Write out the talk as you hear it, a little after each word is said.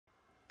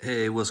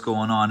Hey, what's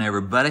going on,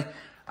 everybody?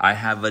 I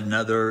have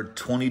another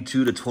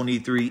 22 to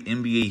 23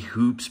 NBA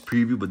Hoops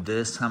preview, but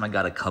this time I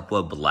got a couple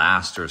of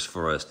blasters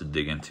for us to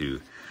dig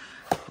into.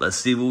 Let's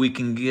see what we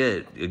can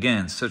get.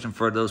 Again, searching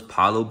for those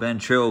Paolo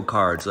Banchero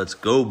cards. Let's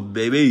go,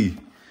 baby.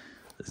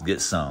 Let's get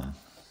some.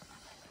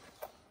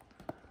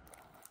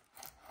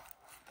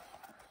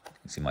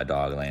 You see my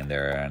dog laying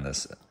there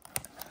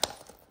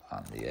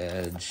on the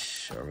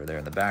edge, over there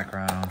in the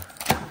background.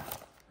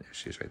 There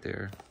she is right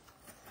there.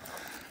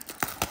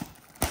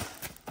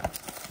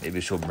 Maybe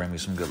she'll bring me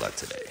some good luck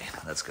today.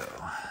 Let's go.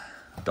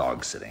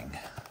 Dog sitting.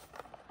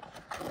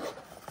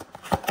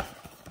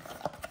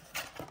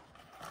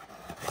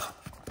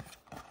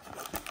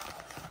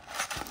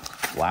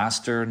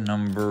 Blaster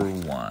number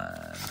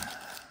 1.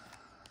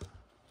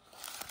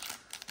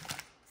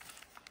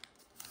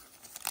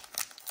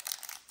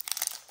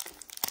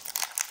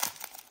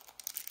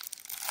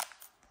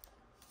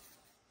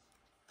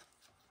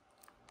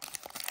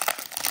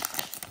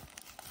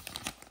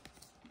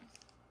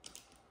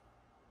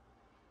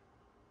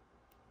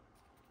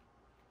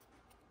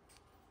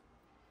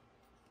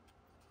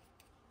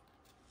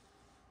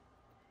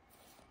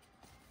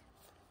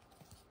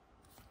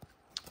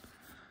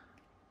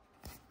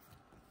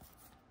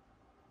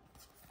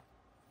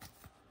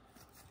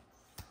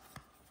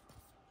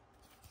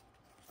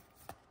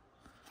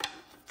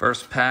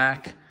 First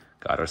pack,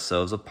 got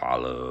ourselves a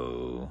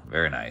Paolo.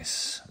 Very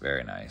nice,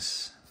 very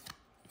nice.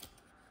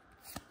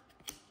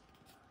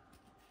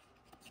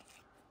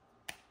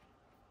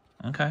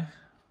 Okay.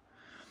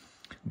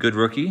 Good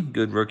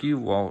rookie.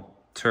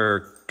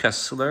 Walter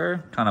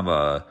Kessler, kind of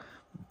a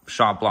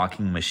shot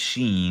blocking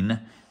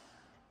machine,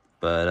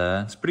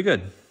 but it's pretty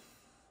good.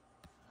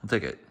 I'll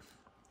take it.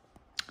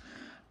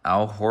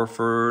 Al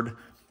Horford,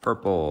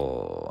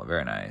 purple,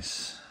 very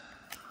nice.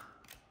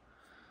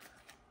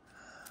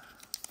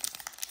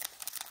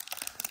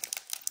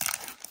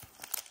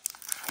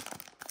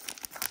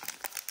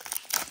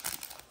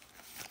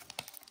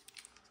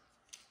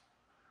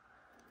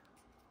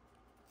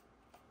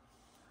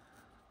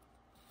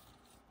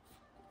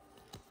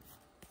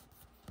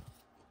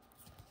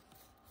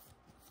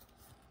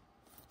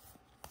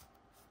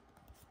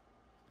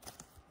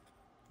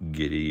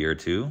 Giddy or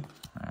two.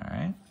 All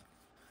right.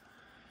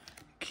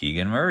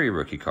 Keegan Murray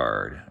rookie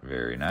card.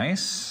 Very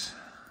nice.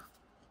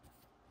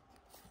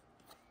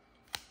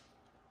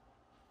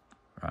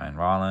 Ryan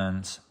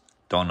Rollins.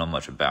 Don't know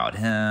much about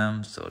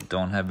him, so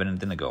don't have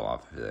anything to go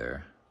off of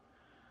there.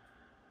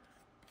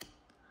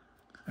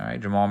 All right,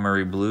 Jamal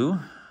Murray blue.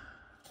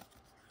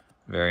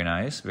 Very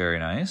nice, very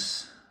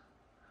nice.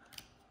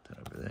 That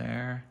over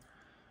there.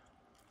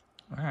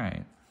 All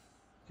right.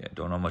 Yeah,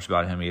 don't know much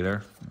about him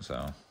either,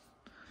 so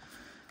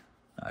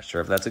not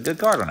sure if that's a good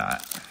card or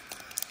not.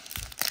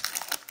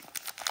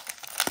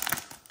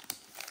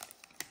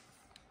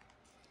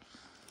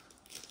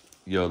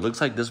 Yo, it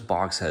looks like this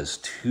box has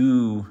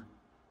 2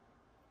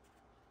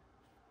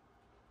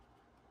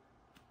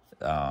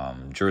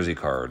 jersey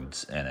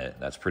cards in it.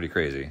 That's pretty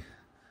crazy.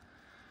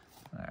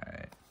 All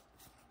right.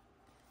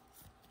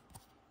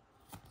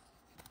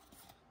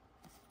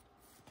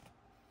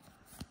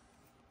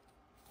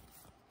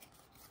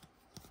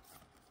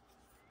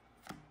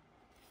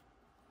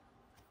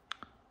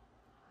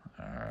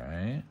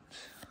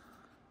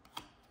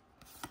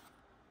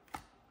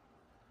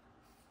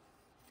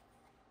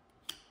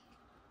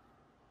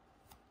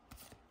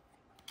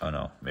 Oh,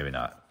 no, maybe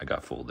not. I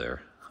got fooled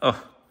there. Oh,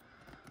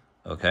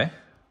 okay.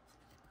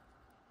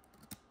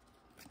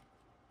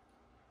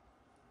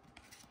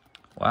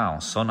 Wow,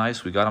 so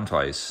nice. We got them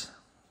twice.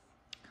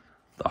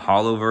 The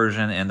holo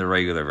version and the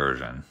regular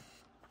version.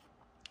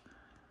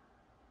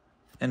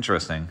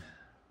 Interesting.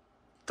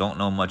 Don't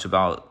know much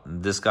about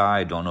this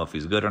guy. Don't know if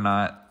he's good or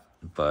not,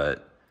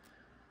 but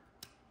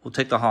we'll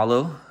take the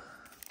holo.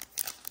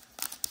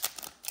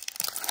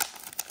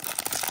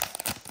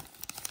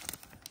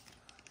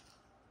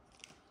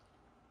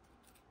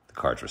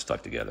 Cards were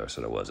stuck together, so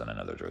there wasn't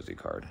another jersey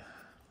card.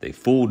 They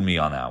fooled me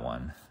on that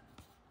one.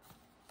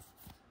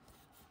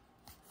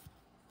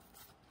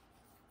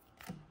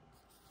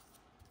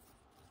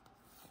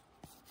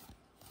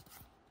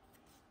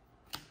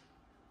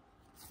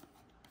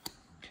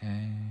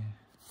 Okay.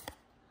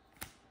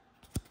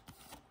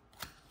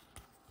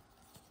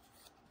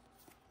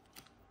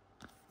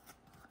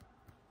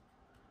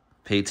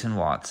 Peyton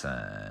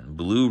Watson,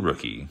 blue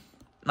rookie.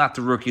 Not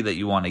the rookie that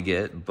you want to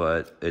get,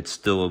 but it's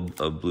still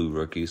a blue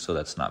rookie, so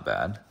that's not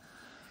bad.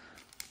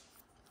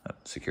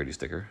 Security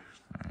sticker.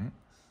 All right.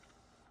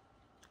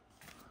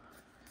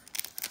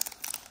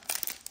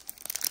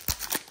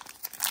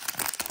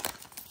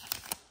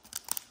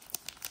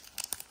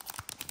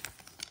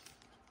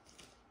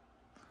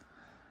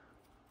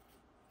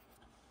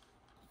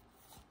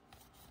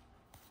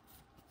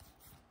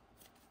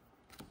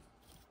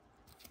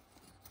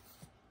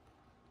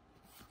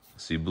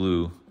 See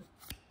blue.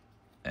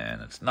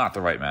 And it's not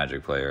the right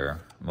Magic player,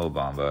 Mo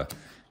Bamba.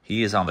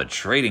 He is on the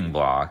trading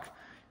block.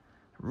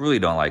 Really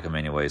don't like him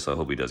anyway, so I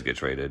hope he does get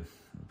traded.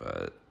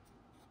 But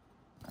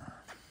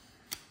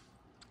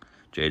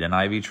Jaden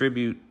Ivey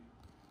tribute.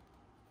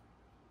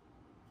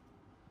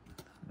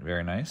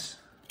 Very nice.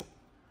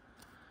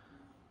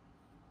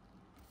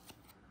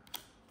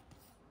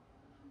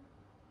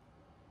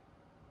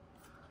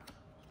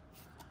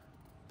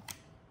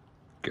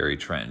 Gary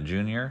Trent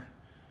Jr.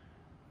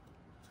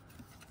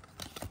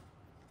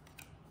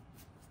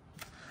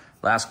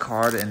 Last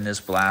card in this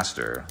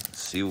blaster.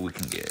 Let's see what we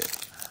can get.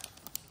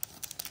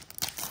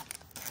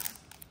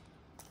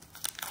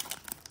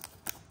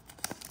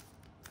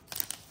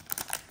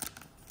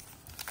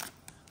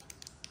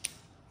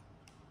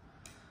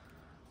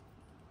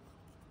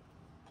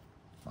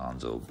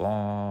 Lonzo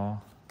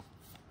Ball.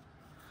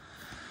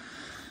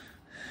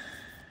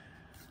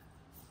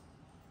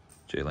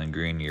 Jalen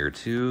Green, year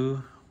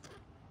 2.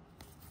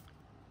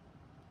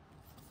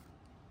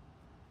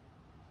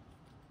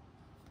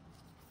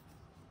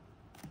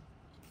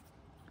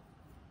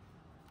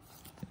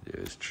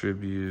 There's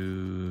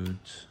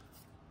tribute.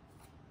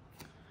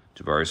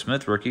 Jabari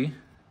Smith, rookie.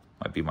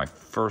 Might be my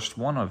first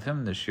one of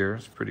him this year.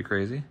 It's pretty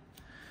crazy.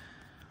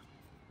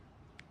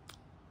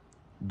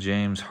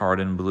 James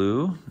Harden,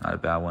 blue. Not a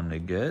bad one to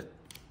get.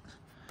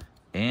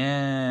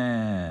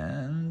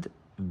 And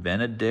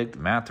Benedict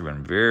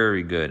Mathurin.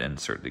 Very good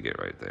insert to get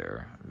right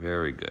there.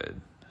 Very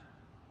good.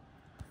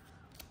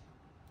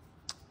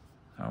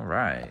 All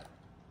right.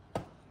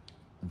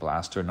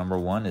 Blaster number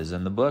 1 is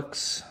in the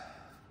books.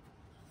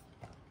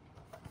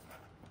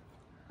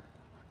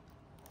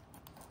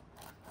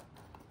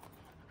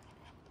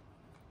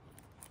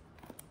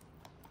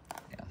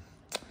 Yeah.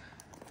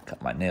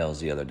 Cut my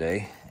nails the other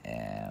day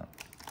and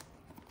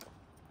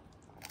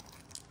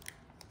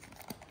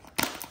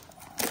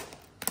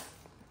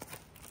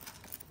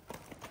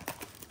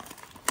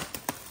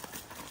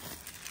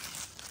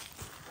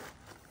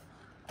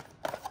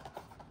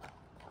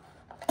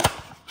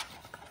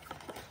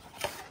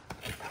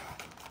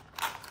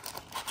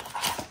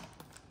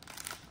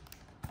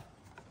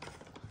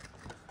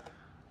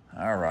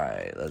all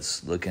right,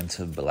 let's look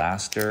into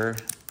blaster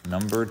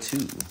number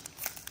 2.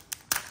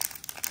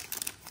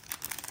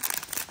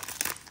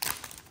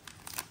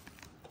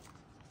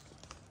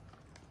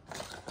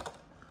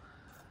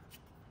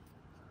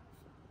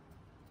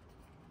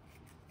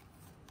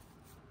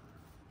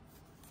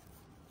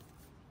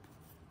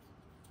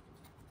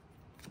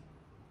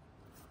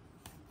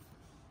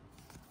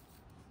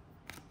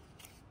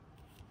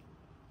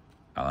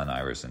 Allen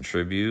Iverson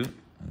tribute.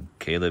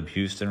 Caleb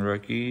Houston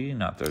rookie,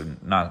 not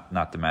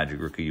the Magic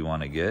rookie you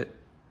want to get.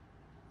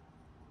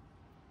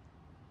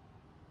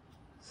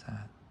 What's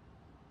that?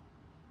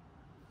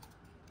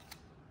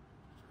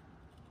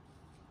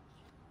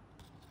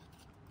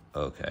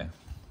 Okay.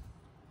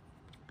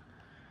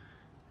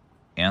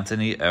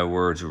 Anthony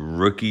Edwards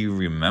rookie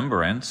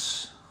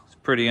remembrance. It's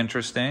pretty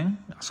interesting.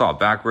 I saw a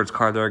backwards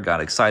card there,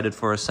 got excited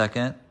for a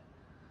second.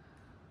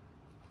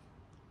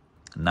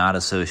 Not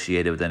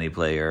associated with any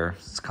player.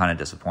 It's kind of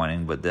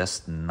disappointing, but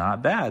this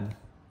not bad.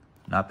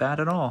 Not bad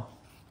at all.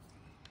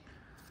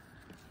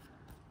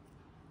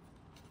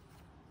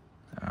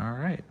 All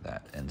right,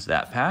 that ends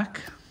that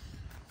pack.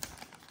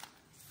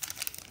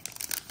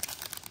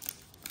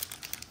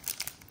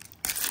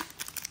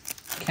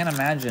 Can't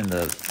imagine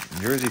the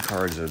jersey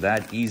cards are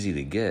that easy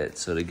to get.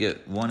 So to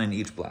get one in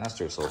each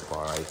blaster so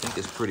far, I think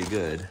is pretty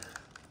good.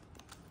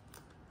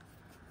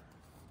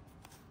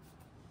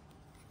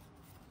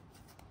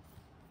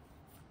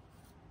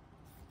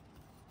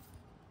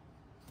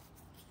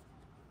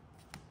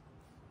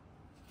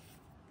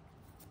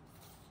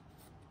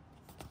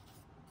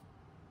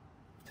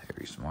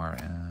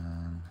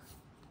 Martin.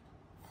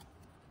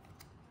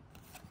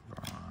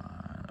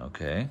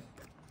 Okay.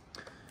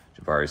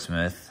 Jabari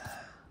Smith.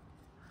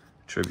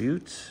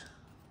 Tribute.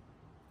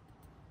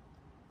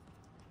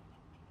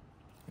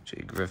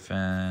 Jay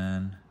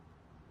Griffin.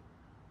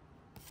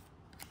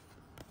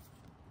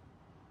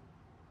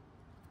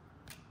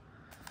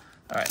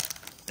 All right.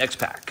 Next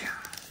pack.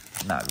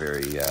 Not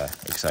very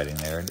exciting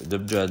there. The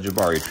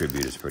Jabari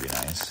tribute is pretty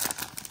nice.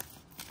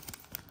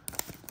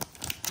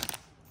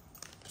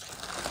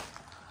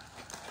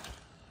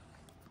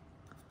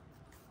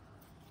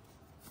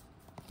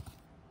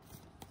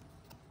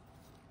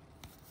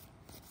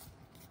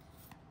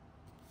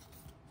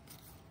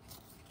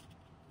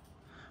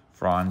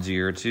 Franz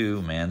year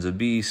 2, man's a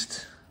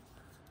beast.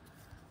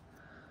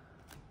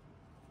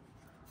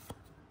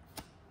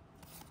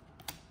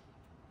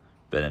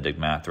 Benedict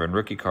Mathurin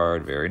rookie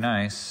card, very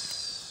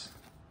nice.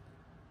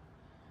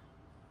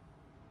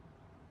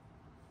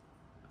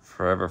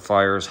 Forever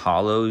Flyers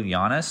hollow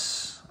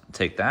Giannis,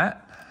 take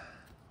that.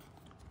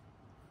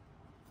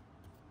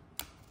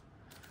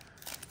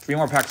 3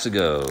 more packs to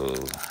go.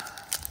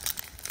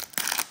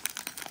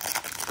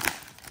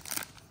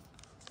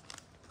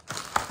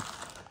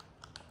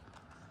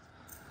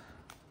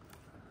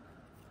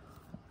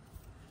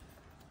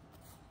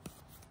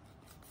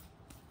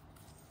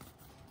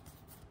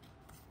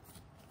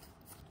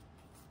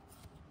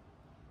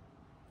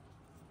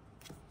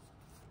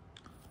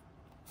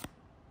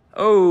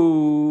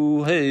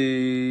 Oh,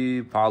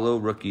 hey, Paulo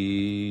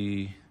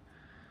rookie.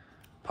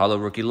 Paulo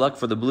rookie luck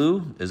for the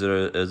blue. Is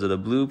it a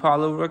blue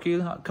Paulo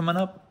rookie coming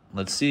up?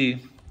 Let's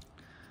see.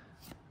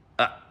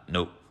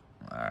 Nope.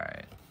 All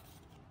right.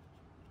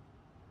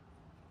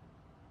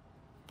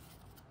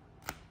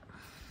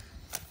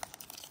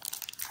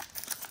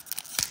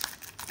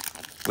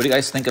 What do you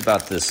guys think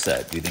about this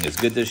set? Do you think it's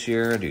good this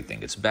year? Do you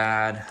think it's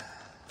bad?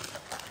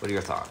 What are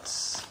your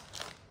thoughts?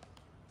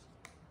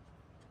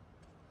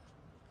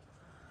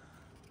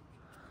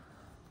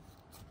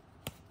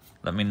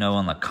 Let me know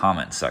in the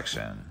comment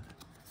section.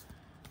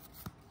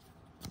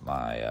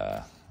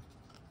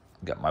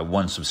 Got my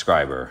 1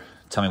 subscriber.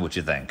 Tell me what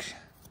you think.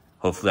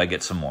 Hopefully I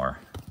get some more.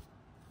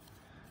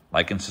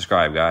 Like and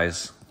subscribe,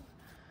 guys.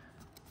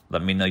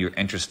 Let me know you're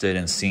interested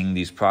in seeing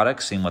these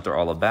products, seeing what they're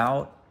all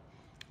about.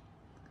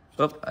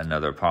 Oh,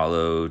 another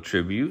Apollo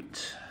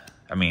tribute.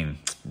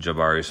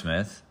 Jabari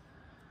Smith.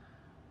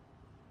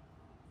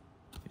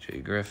 Jay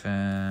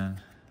Griffin.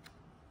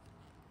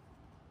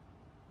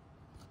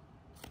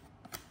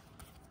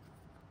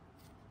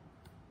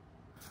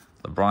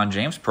 LeBron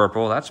James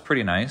purple. That's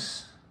pretty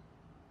nice.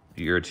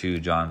 Year 2,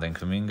 Jonathan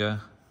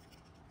Kuminga.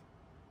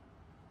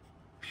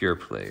 Pure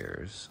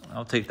players.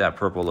 I'll take that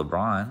purple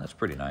LeBron. That's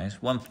pretty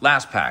nice. One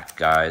last pack,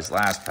 guys.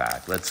 Last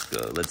pack. Let's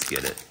go. Let's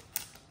get it.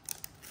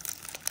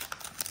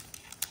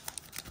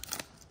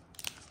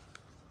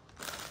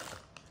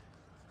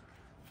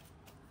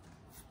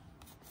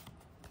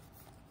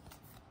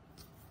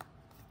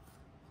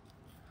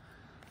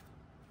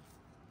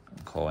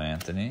 Cole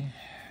Anthony.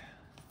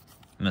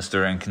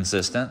 Mr.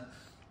 Inconsistent.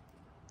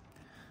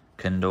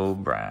 Kendall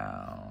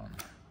Brown.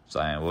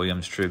 Zion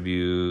Williams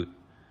tribute.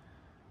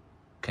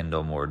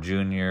 Kendall Moore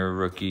Jr.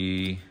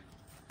 rookie.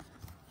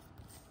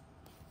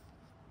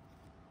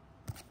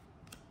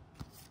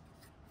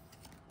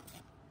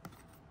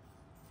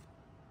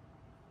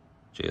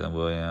 Jalen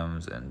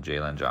Williams and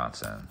Jalen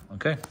Johnson.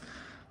 Okay.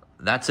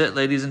 That's it,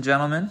 ladies and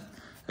gentlemen.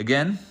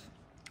 Again,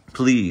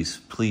 please,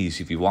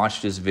 if you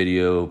watch this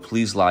video,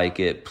 please like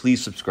it.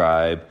 Please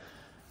subscribe.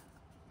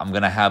 I'm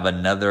going to have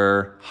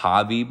another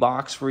hobby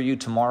box for you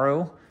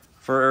tomorrow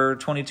for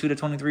 22 to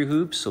 23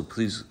 hoops. So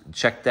please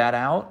check that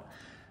out.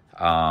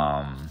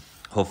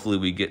 Hopefully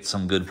we get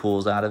some good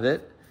pulls out of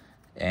it.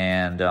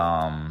 And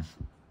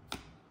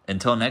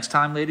until next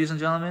time, ladies and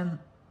gentlemen,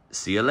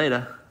 see you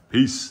later.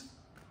 Peace.